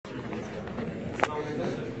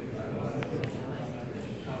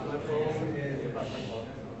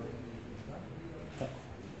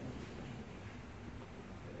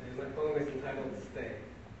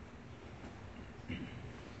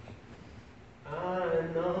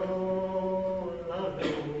know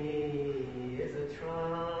loving me is a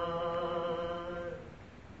trial,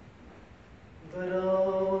 but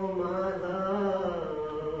oh my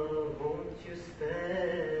love, won't you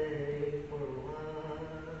stay for a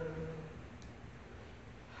while?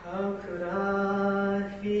 How could I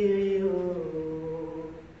fear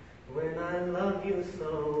you when I love you so?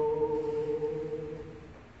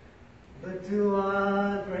 But do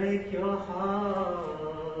I break your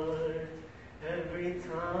heart every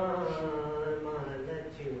time I let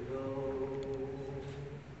you go?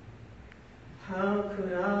 How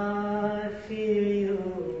could I fear you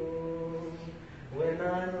when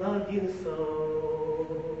I love you so?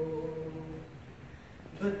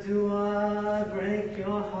 But do I break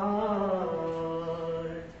your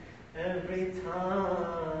heart every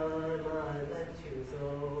time I let you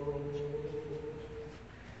go?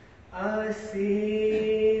 I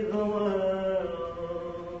see the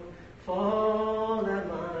world fall at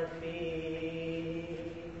my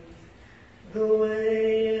feet, the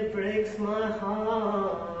way it breaks my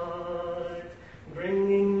heart,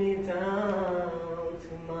 bringing me down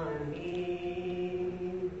to my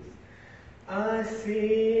knees. I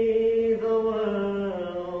see the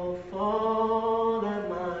world fall at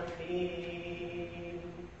my feet,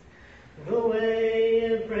 the way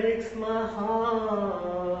it breaks my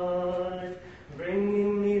heart,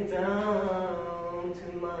 bringing me down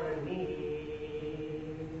to my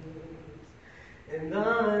knees. And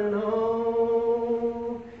I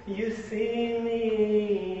know you see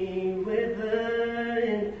me wither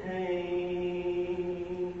in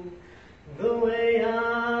pain, the way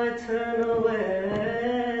I turn away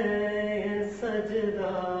and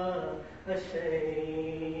sajda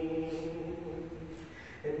ashamed.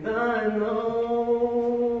 And I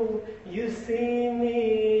know you see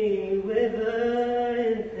me wither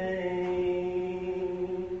in pain,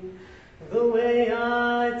 the way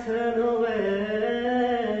I turn away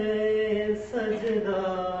and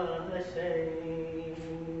sajda ashamed.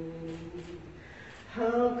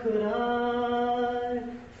 How could I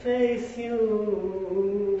face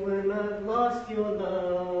you when I've lost your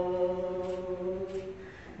love,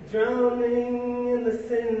 drowning in the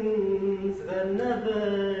sins that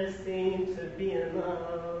never seem to be enough?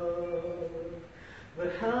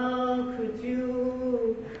 But how could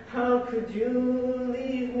you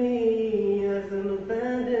leave me as an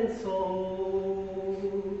abandoned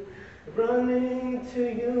soul, running to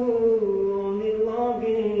you, only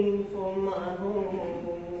longing for my home?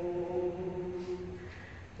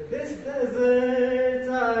 This desert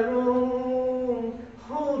I roam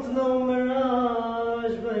holds no mercy.